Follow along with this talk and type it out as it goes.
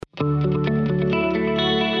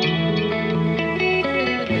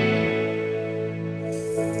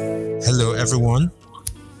everyone.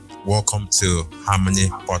 Welcome to Harmony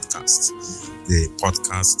Podcast, the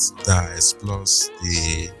podcast that explores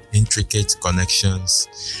the intricate connections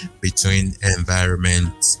between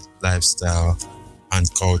environment, lifestyle,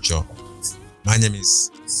 and culture. My name is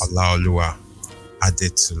Olaoluwa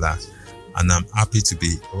Adetula, and I'm happy to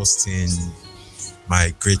be hosting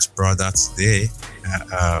my great brother today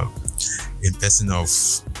in person of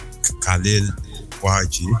Khalil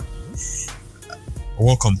Waji.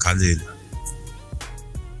 Welcome, Khalil.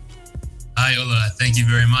 Hi, Ola. Thank you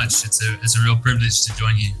very much. It's a real privilege to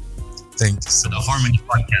join you. Thank you so for the much. Harmony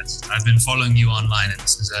Podcast. I've been following you online, and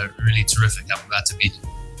this is really terrific. I'm glad to be here.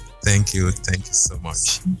 Thank you so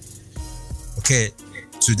much. Okay,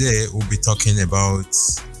 today we'll be talking about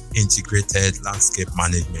integrated landscape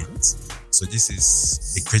management. So this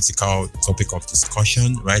is a critical topic of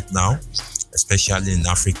discussion right now, especially in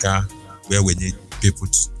Africa, where we need people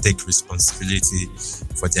to take responsibility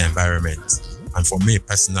for the environment. And for me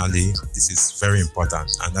personally, this is very important,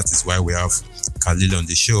 and that is why we have Khalil on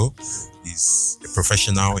the show. He's a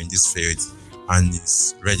professional in this field and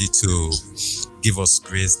is ready to give us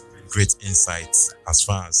great insights as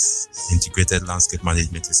far as integrated landscape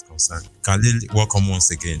management is concerned. Khalil, welcome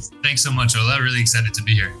once again. Thanks so much, Ola. Really excited to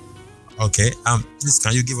be here. Okay, please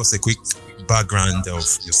can you give us a quick background of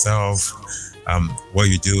yourself, what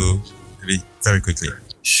you do, very quickly?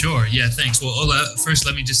 Sure. Yeah. Thanks. Well, Ola, first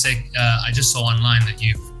let me just say I just saw online that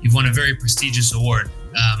you've won a very prestigious award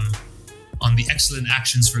on the excellent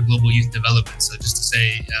actions for global youth development. So just to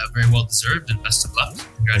say, very well deserved and best of luck.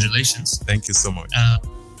 Congratulations. Thank you so much.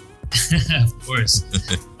 Of course.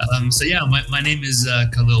 So yeah, my name is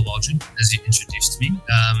Khalil Waji, as you introduced me.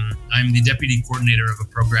 I'm the deputy coordinator of a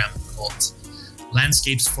program called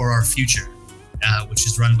Landscapes for Our Future, which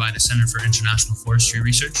is run by the Center for International Forestry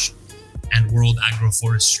Research and World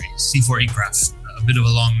Agroforestry, C4ICRAF, a bit of a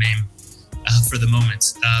long name for the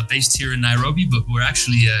moment, based here in Nairobi, but we're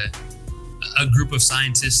actually a group of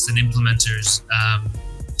scientists and implementers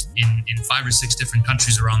in 5 or 6 different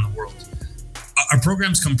countries around the world. Our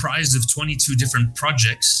program's comprised of 22 different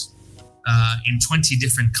projects in 20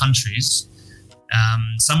 different countries.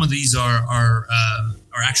 Some of these are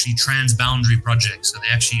actually transboundary projects, so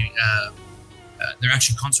they're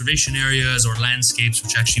actually conservation areas or landscapes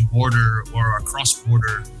which actually border or are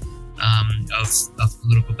cross-border of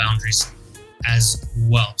political boundaries as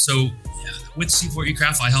well. So with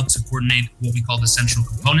C4ICRAF, I help to coordinate what we call the central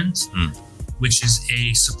component, which is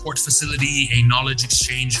a support facility, a knowledge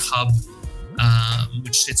exchange hub,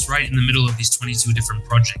 which sits right in the middle of these 22 different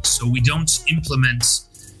projects. So we don't implement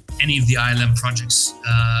any of the ILM projects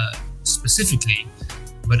specifically,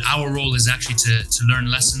 but our role is actually to learn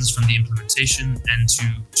lessons from the implementation and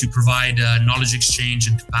to provide knowledge exchange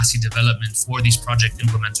and capacity development for these project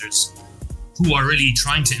implementers who are really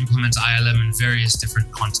trying to implement ILM in various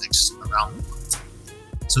different contexts around the world.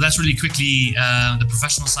 So that's really quickly the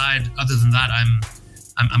professional side. Other than that,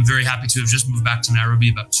 I'm very happy to have just moved back to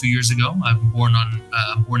Nairobi about 2 years ago. I'm born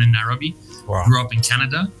in Nairobi, Wow. Grew up in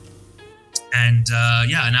Canada, and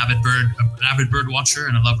an avid bird watcher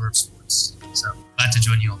and a lover of sports. So glad to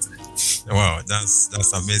join you all today. Wow,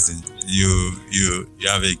 that's amazing. You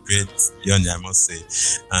have a great journey, I must say.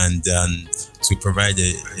 And to provide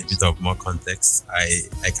a bit of more context,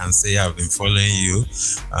 I can say I've been following you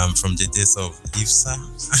from the days of IFSA.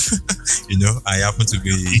 I happen to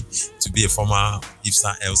be a former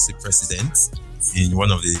IFSA LC president in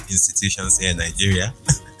one of the institutions here in Nigeria.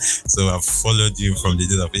 So I've followed you from the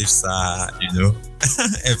days of IFSA,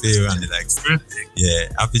 FAO and the likes. Yeah,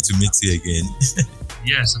 happy to meet you again.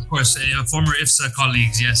 Yes, of course. Former IFSA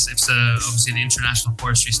colleagues. Yes, IFSA, obviously the International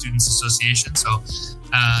Forestry Students Association. So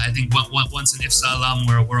I think once an IFSA alum,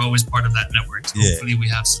 we're always part of that network. So hopefully we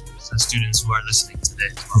have some students who are listening today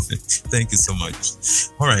as well. Thank you so much.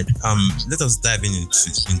 All right, let us dive into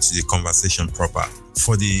the conversation proper.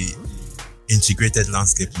 For the integrated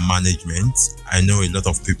landscape management, I know a lot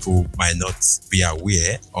of people might not be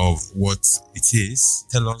aware of what it is.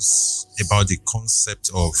 Tell us about the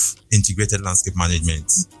concept of integrated landscape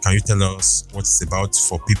management. Can you tell us what it's about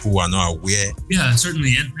for people who are not aware? Yeah,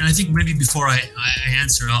 certainly. And I think maybe before I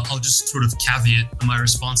answer, I'll just sort of caveat my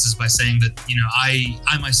responses by saying that,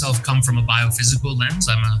 I myself come from a biophysical lens.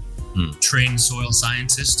 I'm a trained soil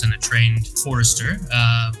scientist and a trained forester,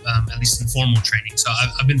 at least in formal training. So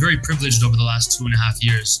I've been very privileged over the last 2.5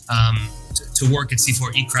 years to work at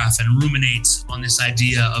C4ICRAF and ruminate on this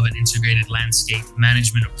idea of an integrated landscape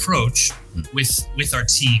management approach with our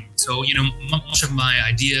team. So, much of my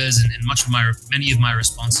ideas and many of my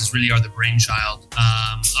responses really are the brainchild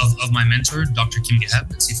of my mentor, Dr. Kim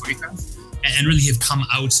Geheb at C40Craft, and really have come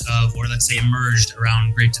out of, or let's say emerged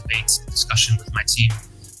around great debate discussion with my team,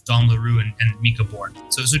 Dom LaRue and Mika Bourne.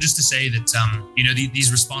 So just to say that,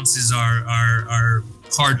 these responses are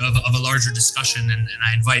part of a larger discussion, and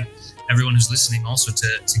I invite everyone who's listening also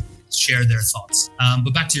to share their thoughts.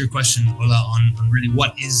 But back to your question, Ola, on really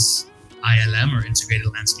what is ILM, or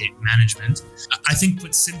Integrated Landscape Management. I think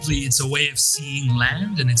put simply, it's a way of seeing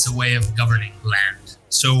land and it's a way of governing land.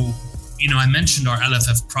 So, I mentioned our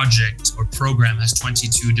LFF project or program has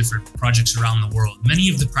 22 different projects around the world. Many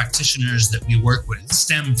of the practitioners that we work with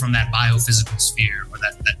stem from that biophysical sphere or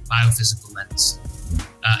that biophysical lens.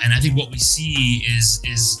 And I think what we see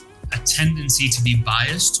is a tendency to be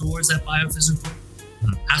biased towards that biophysical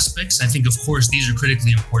aspects. I think, of course, these are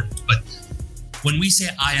critically important. But when we say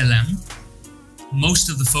ILM, most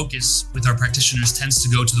of the focus with our practitioners tends to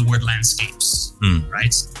go to the word landscapes,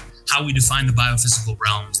 right? How we define the biophysical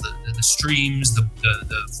realms, the streams, the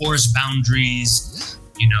forest boundaries,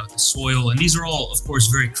 the soil. And these are all, of course,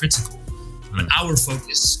 very critical. But our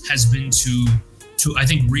focus has been to I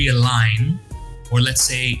think, realign, or let's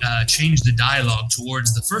say change the dialogue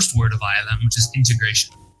towards the first word of ILM, which is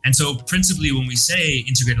integration. And so principally when we say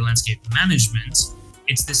integrated landscape management,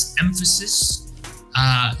 it's this emphasis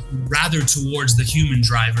rather towards the human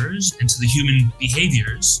drivers and to the human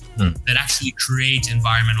behaviors that actually create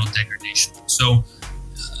environmental degradation. So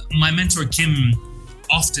my mentor Kim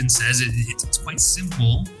often says it's quite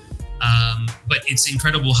simple, but it's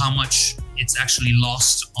incredible how much it's actually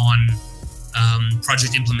lost on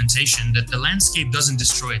project implementation, that the landscape doesn't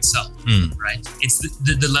destroy itself, right? It's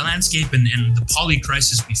the landscape and the poly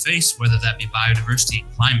crisis we face, whether that be biodiversity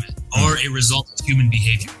and climate, or a result of human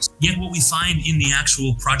behaviors. Yet what we find in the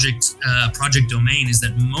actual project domain is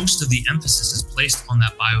that most of the emphasis is placed on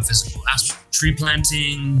that biophysical aspect. Tree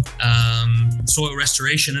planting, soil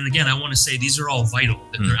restoration, and again, I want to say these are all vital,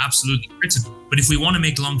 that they're absolutely critical. But if we want to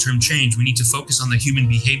make long-term change, we need to focus on the human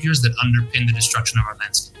behaviors that underpin the destruction of our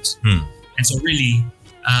landscapes. And so really,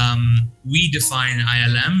 we define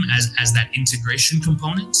ILM as that integration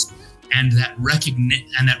component, and that recognition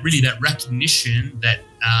that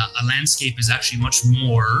a landscape is actually much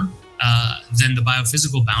more than the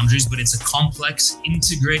biophysical boundaries, but it's a complex,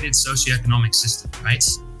 integrated socioeconomic system, right?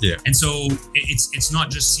 Yeah. And so it's not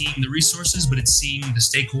just seeing the resources, but it's seeing the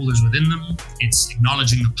stakeholders within them. It's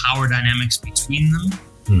acknowledging the power dynamics between them.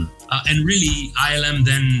 And really, ILM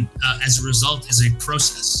then, as a result, is a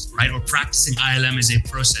process, right? Or practicing ILM is a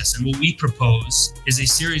process. And what we propose is a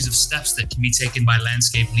series of steps that can be taken by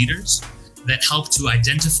landscape leaders that help to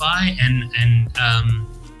identify and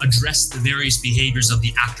address the various behaviors of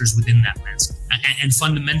the actors within that landscape, and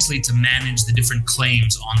fundamentally to manage the different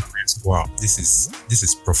claims on the landscape. Wow, this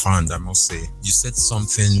is profound, I must say. You said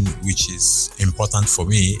something which is important for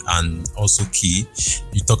me and also key.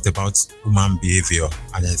 You talked about human behavior,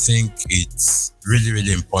 and I think it's really,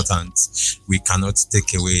 really important. We cannot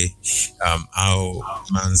take away how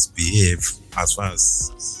humans behave as far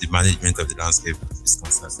as the management of the landscape is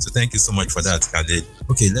concerned. So thank you so much for that, Khaled.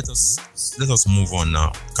 Okay, let us move on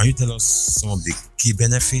now. Can you tell us some of the key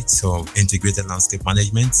benefits of integrated landscape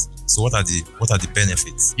management? So what are the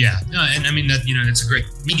benefits? Yeah, no, and I mean that's a great.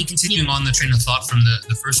 Maybe continuing on the train of thought from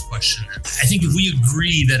the first question. I think if we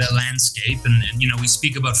agree that a landscape, and we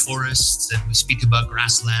speak about forests and we speak about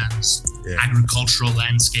grasslands, agricultural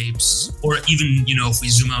landscapes, or even if we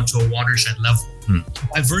zoom out to a watershed level.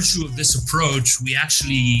 By virtue of this approach, we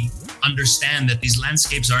actually understand that these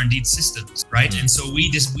landscapes are indeed systems, right? And so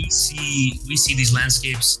we see these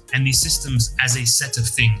landscapes and these systems as a set of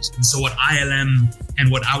things. And so what ILM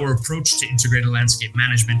and what our approach to integrated landscape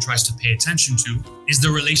management tries to pay attention to is the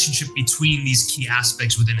relationship between these key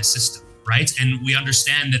aspects within a system, right? And we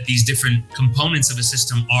understand that these different components of a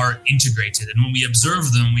system are integrated. And when we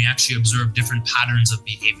observe them, we actually observe different patterns of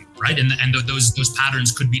behavior, right? And those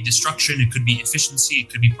patterns could be destruction, it could be efficiency, it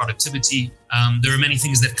could be productivity. There are many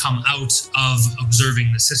things that come out of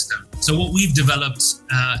observing the system. So what we've developed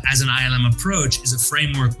as an ILM approach is a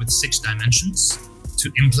framework with 6 dimensions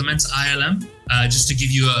to implement ILM. Just to give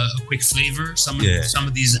you a quick flavor, some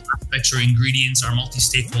of these aspects or ingredients are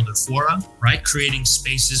multi-stakeholder fora, right? Creating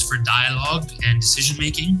spaces for dialogue and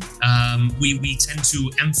decision-making. We tend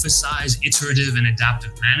to emphasize iterative and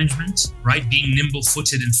adaptive management, right? Being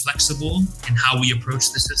nimble-footed and flexible in how we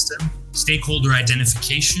approach the system. Stakeholder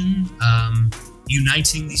identification,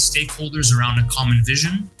 uniting these stakeholders around a common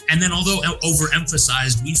vision. And then although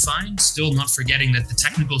overemphasized, we find still not forgetting that the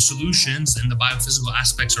technical solutions and the biophysical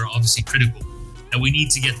aspects are obviously critical, that we need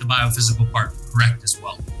to get the biophysical part correct as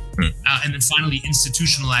well. And then finally,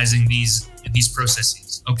 institutionalizing these these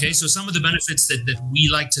processes. Okay, so some of the benefits that we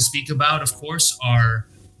like to speak about, of course, are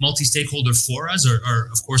multi-stakeholder forums are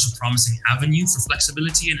of course a promising avenue for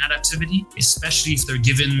flexibility and adaptivity, especially if they're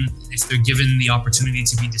given the opportunity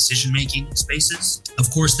to be decision-making spaces. Of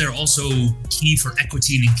course, they're also key for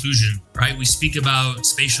equity and inclusion, right? We speak about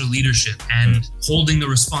spatial leadership, and holding the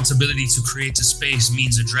responsibility to create a space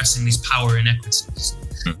means addressing these power inequities.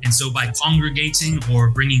 And so by congregating or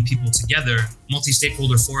bringing people together,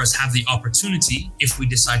 multi-stakeholder forums have the opportunity, if we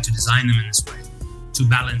decide to design them in this way, to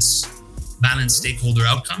balance stakeholder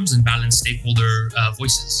outcomes and balance stakeholder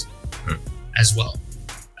voices as well.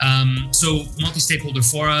 So multi-stakeholder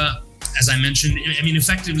fora, as I mentioned, I mean,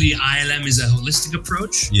 effectively, ILM is a holistic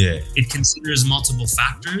approach. Yeah. It considers multiple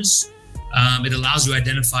factors. It allows you to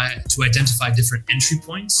identify different entry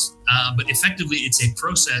points, but effectively, it's a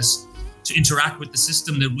process to interact with the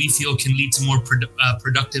system that we feel can lead to more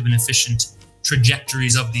productive and efficient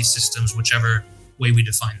trajectories of these systems, whichever way we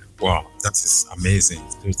define them. Wow, that is amazing.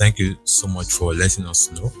 So thank you so much for letting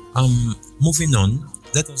us know. Moving on,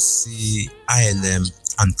 let us see ILM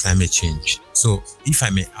and climate change. So if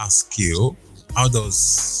I may ask you, how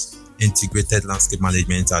does integrated landscape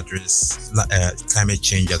management address climate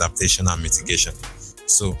change adaptation and mitigation?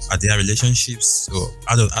 So are there relationships? So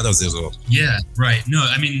how does this work? Yeah, right. No,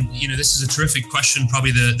 I mean, this is a terrific question,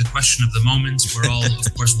 probably the question of the moment. We're all,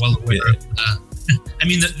 of course, well aware of I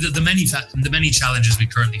mean, the many challenges we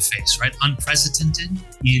currently face, right? Unprecedented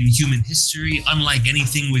in human history, unlike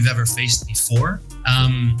anything we've ever faced before.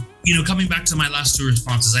 Coming back to my last two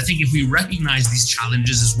responses, I think if we recognize these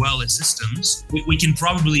challenges as well as systems, we can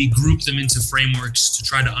probably group them into frameworks to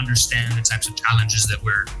try to understand the types of challenges that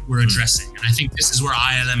we're addressing. And I think this is where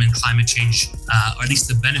ILM and climate change, or at least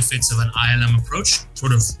the benefits of an ILM approach,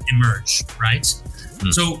 sort of emerge, right?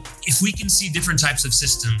 So if we can see different types of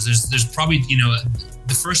systems, there's probably,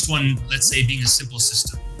 the first one, let's say, being a simple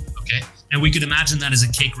system, okay? And we could imagine that as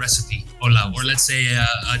a cake recipe, or let's say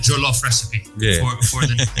a jollof recipe for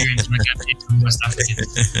the Nigerians and West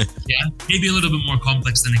Africans. Yeah, maybe a little bit more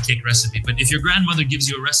complex than a cake recipe. But if your grandmother gives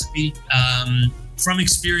you a recipe from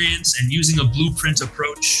experience and using a blueprint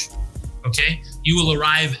approach, okay, you will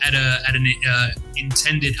arrive at an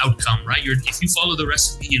intended outcome, right? If you follow the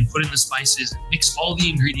recipe and put in the spices, mix all the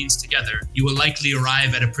ingredients together, you will likely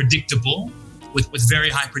arrive at a predictable, with very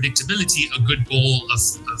high predictability, a good bowl of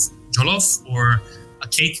jollof or a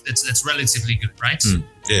cake that's relatively good, right?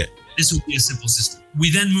 Yeah. This would be a simple system.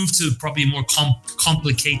 We then move to probably more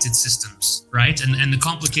complicated systems, right? And the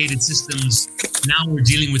complicated systems, now we're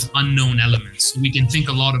dealing with unknown elements. We can think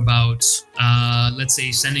a lot about, let's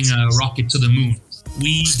say, sending a rocket to the moon.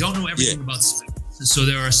 We don't know everything about space, so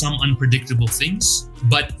there are some unpredictable things.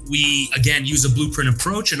 But we, again, use a blueprint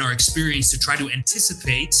approach and our experience to try to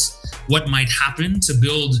anticipate what might happen to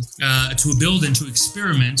build and to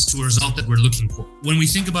experiment to a result that we're looking for. When we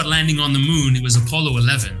think about landing on the moon, it was Apollo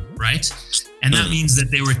 11, right? And that means that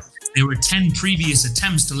there were 10 previous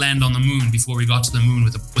attempts to land on the moon before we got to the moon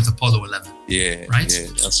with Apollo 11. Yeah, right. Yeah,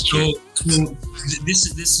 that's true. So this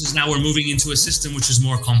is now we're moving into a system which is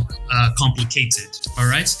more complicated. All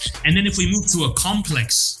right, and then if we move to a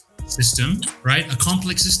complex system, right? A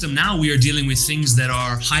complex system, now we are dealing with things that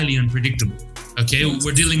are highly unpredictable. Okay,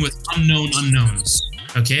 we're dealing with unknown unknowns.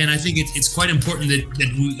 Okay, and I think it's quite important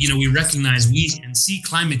that we recognize and see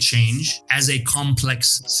climate change as a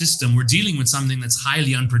complex system. We're dealing with something that's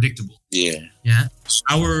highly unpredictable. Yeah.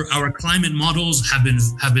 Our climate models have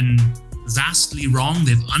been vastly wrong.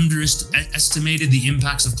 They've underestimated the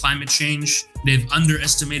impacts of climate change. They've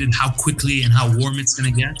underestimated how quickly and how warm it's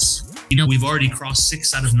going to get. We've already crossed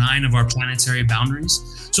 6 out of 9 of our planetary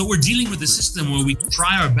boundaries. So we're dealing with a system where we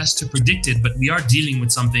try our best to predict it, but we are dealing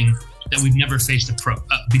with something that we've never faced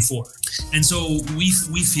before. And so we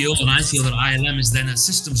feel, and I feel, that ILM is then a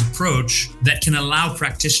systems approach that can allow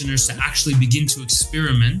practitioners to actually begin to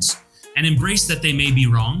experiment and embrace that they may be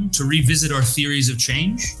wrong, to revisit our theories of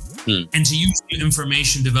change, and to use new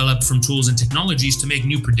information developed from tools and technologies to make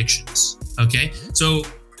new predictions. Okay, so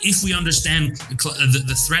if we understand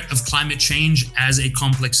the threat of climate change as a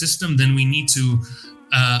complex system, then we need to,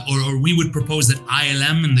 or we would propose that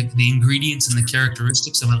ILM and the ingredients and the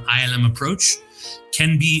characteristics of an ILM approach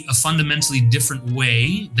can be a fundamentally different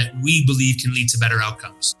way that we believe can lead to better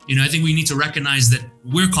outcomes. I think we need to recognize that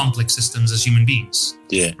we're complex systems as human beings.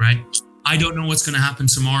 Yeah. Right? I don't know what's going to happen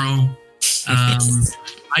tomorrow. I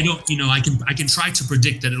can try to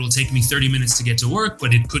predict that it'll take me 30 minutes to get to work,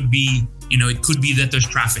 but it could be that there's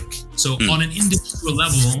traffic. So on an individual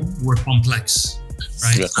level, we're complex.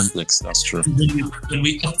 right? They're complex. That's true. When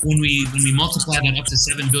we multiply that up to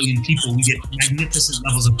 7 billion people, we get magnificent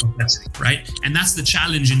levels of complexity, right? And that's the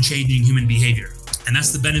challenge in changing human behavior. And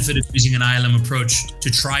that's the benefit of using an ILM approach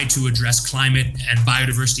to try to address climate and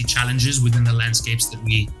biodiversity challenges within the landscapes that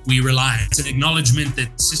we rely on. It's an acknowledgement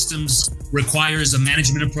that systems requires a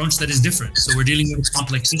management approach that is different. So we're dealing with a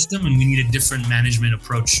complex system and we need a different management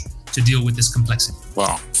approach to deal with this complexity.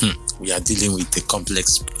 Wow. We are dealing with a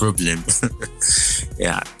complex problem.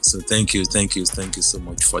 Yeah. So thank you so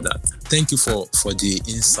much for that. Thank you for the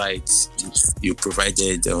insights you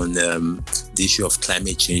provided on the issue of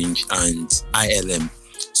climate change and ILM.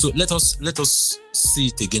 So let us see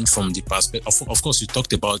it again from the perspective. Of course, you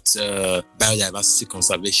talked about biodiversity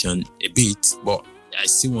conservation a bit, but I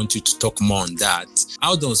still want you to talk more on that.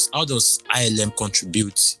 How does ILM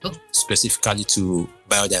contribute specifically to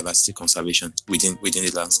biodiversity conservation within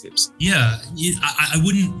the landscapes? Yeah, I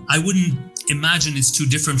wouldn't imagine it's too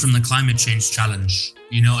different from the climate change challenge.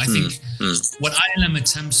 I think what ILM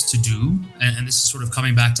attempts to do, and this is sort of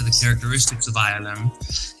coming back to the characteristics of ILM,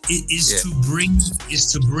 is to bring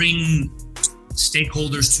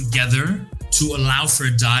stakeholders together to allow for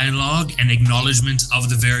dialogue and acknowledgement of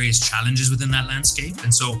the various challenges within that landscape.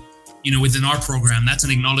 And so, within our program, that's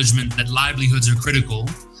an acknowledgement that livelihoods are critical,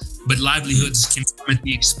 but livelihoods can come at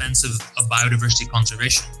the expense of biodiversity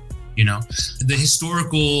conservation. The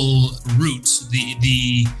historical route,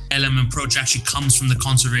 the ILM approach actually comes from the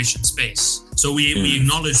conservation space. So we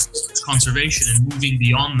acknowledge conservation and moving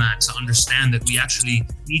beyond that to understand that we actually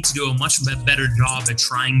need to do a much better job at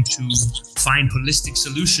trying to find holistic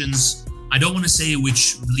solutions. I don't want to say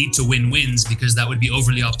which lead to win-wins because that would be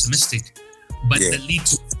overly optimistic, but that lead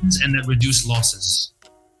to wins and that reduce losses.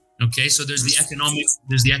 Okay, so there's the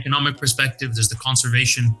economic perspective, there's the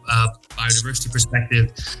conservation biodiversity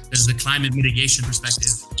perspective, there's the climate mitigation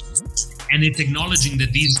perspective, and it's acknowledging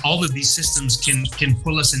that all of these systems can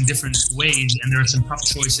pull us in different ways, and there are some tough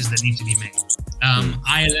choices that need to be made.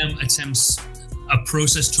 ILM attempts a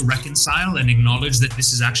process to reconcile and acknowledge that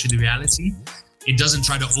this is actually the reality. It doesn't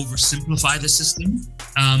try to oversimplify the system.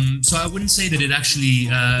 So I wouldn't say that it actually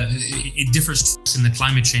it differs in the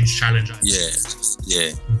climate change challenge. Yeah.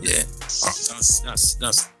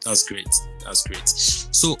 That's great. That's great.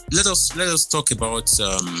 So let us talk about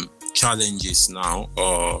challenges now,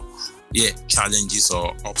 challenges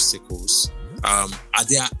or obstacles. Are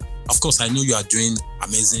there? Of course, I know you are doing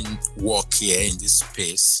amazing work here in this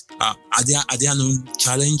space. Are there no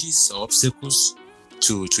challenges or obstacles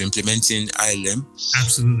to implementing ILM?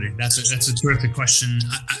 Absolutely. That's a terrific question.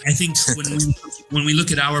 I think when we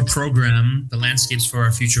look at our program, the Landscapes for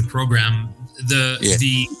Our Future program,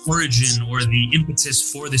 the origin or the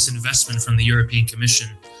impetus for this investment from the European Commission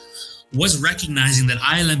was recognizing that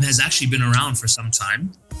ILM has actually been around for some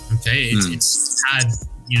time. Okay, it's had,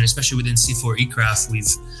 especially within C4ICRAF,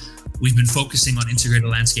 we've been focusing on integrated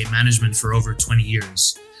landscape management for over 20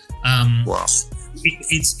 years. Wow.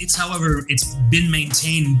 It's however, it's been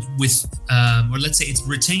maintained with, or let's say it's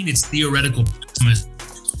retained its theoretical premise,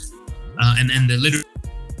 and the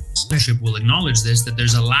leadership will acknowledge this, that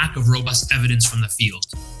there's a lack of robust evidence from the field,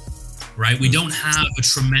 right? We don't have a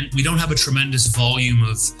tremendous volume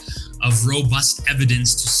of robust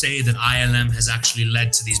evidence to say that ILM has actually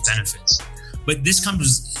led to these benefits. But this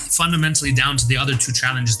comes fundamentally down to the other two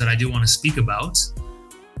challenges that I do want to speak about,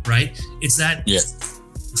 right? It's that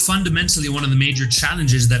fundamentally one of the major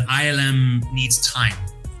challenges that ILM needs time,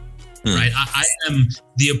 right? ILM,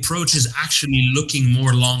 the approach is actually looking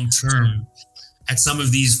more long-term at some of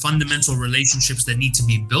these fundamental relationships that need to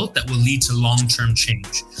be built that will lead to long-term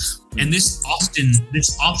change. And this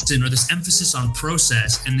emphasis on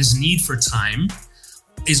process and this need for time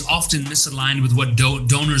is often misaligned with what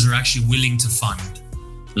donors are actually willing to fund,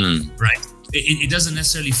 right? It doesn't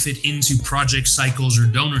necessarily fit into project cycles or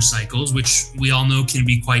donor cycles, which we all know can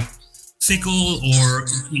be quite fickle, or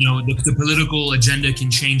the political agenda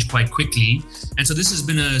can change quite quickly. And so this has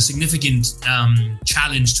been a significant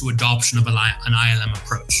challenge to adoption of an ILM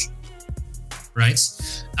approach, right?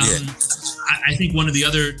 I think one of the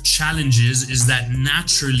other challenges is that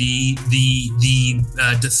naturally the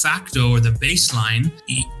de facto or the baseline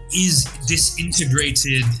is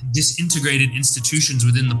disintegrated institutions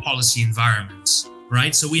within the policy environments,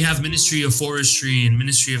 right? So we have Ministry of Forestry and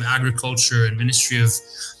Ministry of Agriculture and Ministry of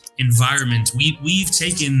Environment. We've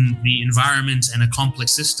taken the environment and a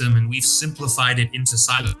complex system and we've simplified it into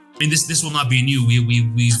silos. I mean, this will not be new.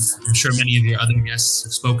 I'm sure many of your other guests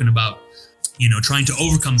have spoken about, trying to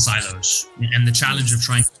overcome silos and the challenge of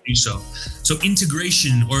trying to do so. So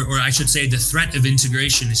integration, or I should say the threat of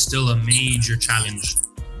integration, is still a major challenge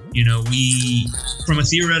we, from a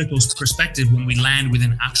theoretical perspective, when we land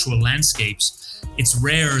within actual landscapes, it's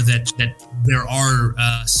rare that there are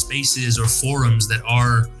spaces or forums that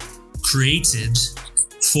are created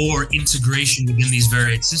for integration within these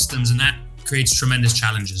various systems, and that creates tremendous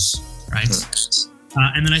challenges, right?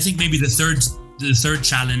 And then I think maybe the third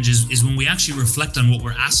challenge is when we actually reflect on what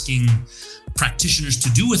we're asking practitioners to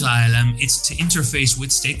do with ILM, it's to interface with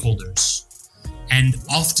stakeholders. And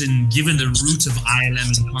often, given the root of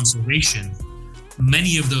ILM in conservation,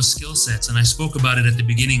 many of those skill sets, and I spoke about it at the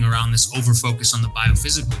beginning around this over-focus on the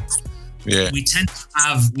biophysical, we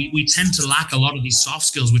tend to lack a lot of these soft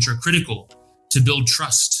skills, which are critical to build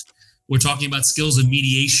trust. We're talking about skills of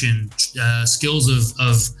mediation, skills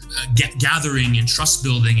of gathering and trust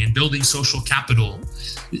building and building social capital.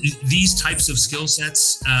 These types of skill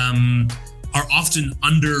sets are often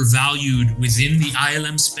undervalued within the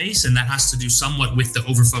ILM space, and that has to do somewhat with the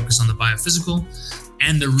overfocus on the biophysical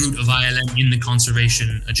and the root of ILM in the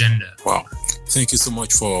conservation agenda. Wow. Thank you so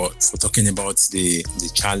much for talking about the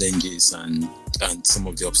challenges and some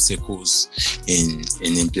of the obstacles in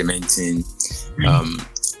implementing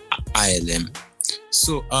ILM.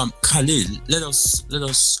 So Khalil,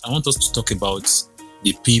 I want us to talk about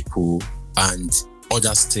the people and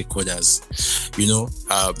other stakeholders.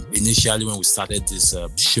 Initially when we started this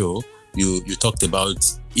show, you talked about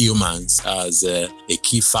humans as a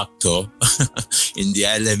key factor in the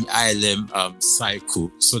ILM cycle,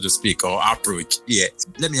 so to speak, or approach. Yeah.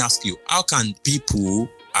 Let me ask you, how can people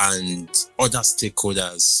and other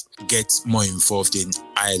stakeholders get more involved in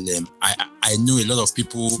ILM? I know a lot of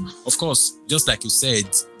people, of course, just like you said,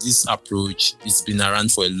 this approach has been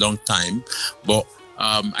around for a long time, but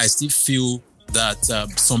I still feel that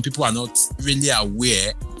some people are not really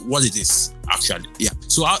aware what it is actually. Yeah.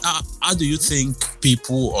 So how do you think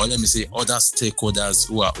people, or let me say other stakeholders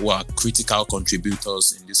who are critical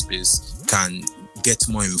contributors in this space, can get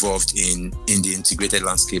more involved in the integrated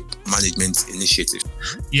landscape management initiative?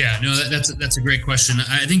 Yeah, no, that's a great question.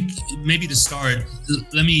 I think maybe to start,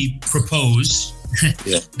 let me propose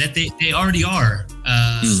that they already are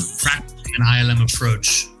practicing an ILM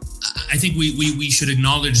approach. I think we should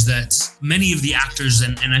acknowledge that many of the actors,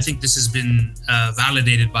 and I think this has been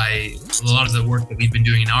validated by a lot of the work that we've been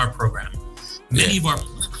doing in our program, many of our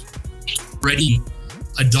already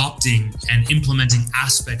adopting and implementing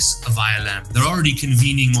aspects of ILM. They're already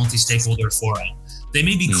convening multi-stakeholder fora. They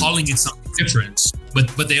may be calling it something different,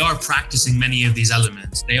 but they are practicing many of these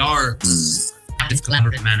elements. They are active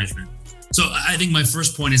collaborative management. So I think my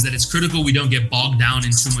first point is that it's critical we don't get bogged down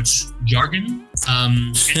in too much jargon,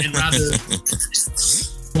 and rather,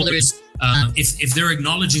 if they're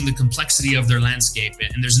acknowledging the complexity of their landscape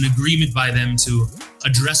and there's an agreement by them to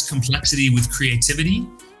address complexity with creativity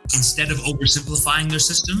instead of oversimplifying their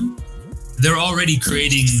system, they're already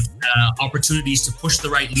creating opportunities to push the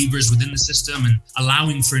right levers within the system and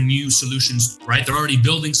allowing for new solutions, right? They're already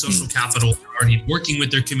building social capital, they're already working with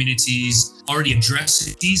their communities, already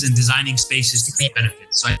addressing these and designing spaces to create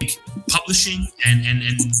benefits. So I think publishing and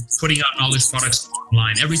putting out knowledge products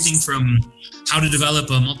online, everything from how to develop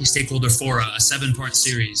a multi-stakeholder fora, a 7-part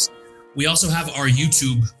series. We also have our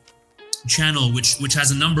YouTube channel, which has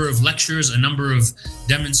a number of lectures, a number of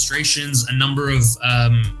demonstrations, a number of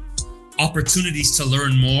opportunities to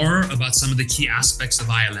learn more about some of the key aspects of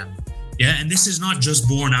ILM. Yeah, and this is not just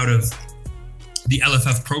born out of the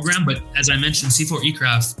LFF program, but as I mentioned,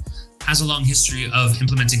 C4ICRAF has a long history of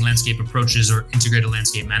implementing landscape approaches or integrated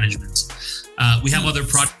landscape management. We have other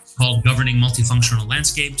projects called Governing Multifunctional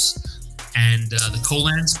Landscapes and the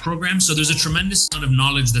COLANS program. So there's a tremendous amount of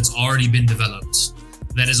knowledge that's already been developed,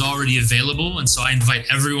 that is already available. And so I invite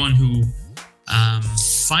everyone who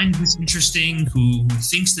finds this interesting, who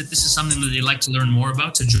thinks that this is something that they'd like to learn more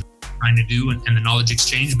about, to trying to do and the knowledge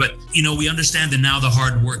exchange. But we understand that now the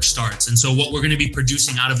hard work starts, and so what we're going to be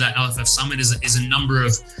producing out of that LFF Summit is a number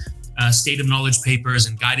of state of knowledge papers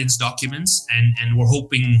and guidance documents, and we're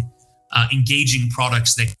hoping engaging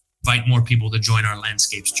products that invite more people to join our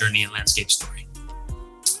landscapes journey and landscape story.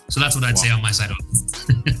 So that's what I'd say on my side of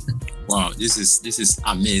it. Wow, this is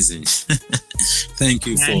amazing. Thank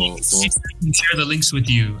you for share the links with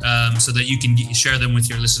you so that you can share them with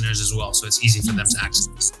your listeners as well, so it's easy for them to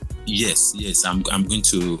access. Yes, I'm going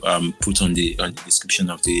to put on the description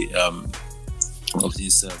of the of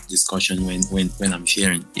this discussion when I'm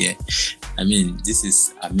sharing. Yeah, I mean, this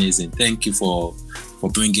is amazing. Thank you for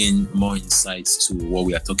bringing more insights to what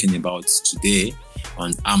we are talking about today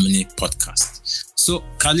on Harmony Podcast. So,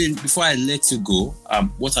 Khalil, before I let you go,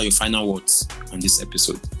 what are your final words on this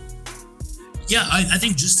episode? Yeah, I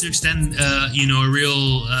think just to extend, a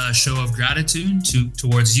real show of gratitude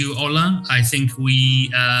towards you, Ola. I think we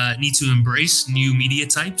need to embrace new media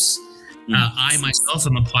types. I myself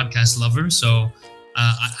am a podcast lover, so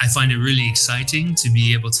I find it really exciting to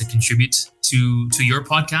be able to contribute to your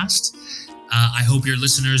podcast. I hope your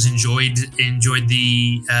listeners enjoyed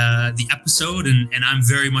the episode, and I'm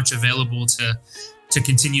very much available to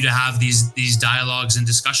continue to have these dialogues and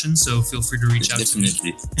discussions. So feel free to reach out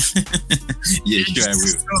Definitely. to me. Yeah, sure, I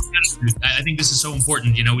will. I think this is so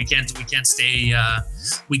important. We can't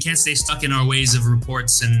stay stuck in our ways of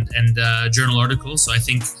reports and journal articles. So I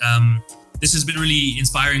think this has been really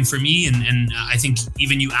inspiring for me, and I think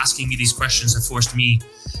even you asking me these questions have forced me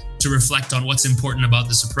to reflect on what's important about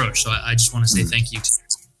this approach. So I just want to say thank you to you.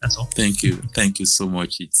 That's all. Thank you so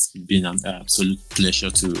much. It's been an absolute pleasure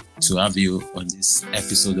to have you on this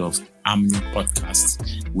episode of Harmony Podcast,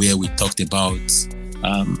 where we talked about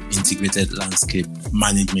integrated landscape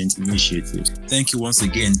management initiative. Thank you once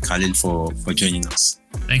again, Khalil, for joining us.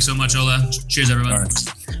 Thanks so much, Ola. Cheers, everyone.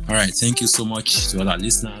 All right. Thank you so much to all our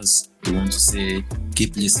listeners. We want to say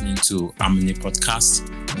keep listening to Harmony Podcast,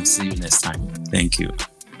 and see you next time. Thank you.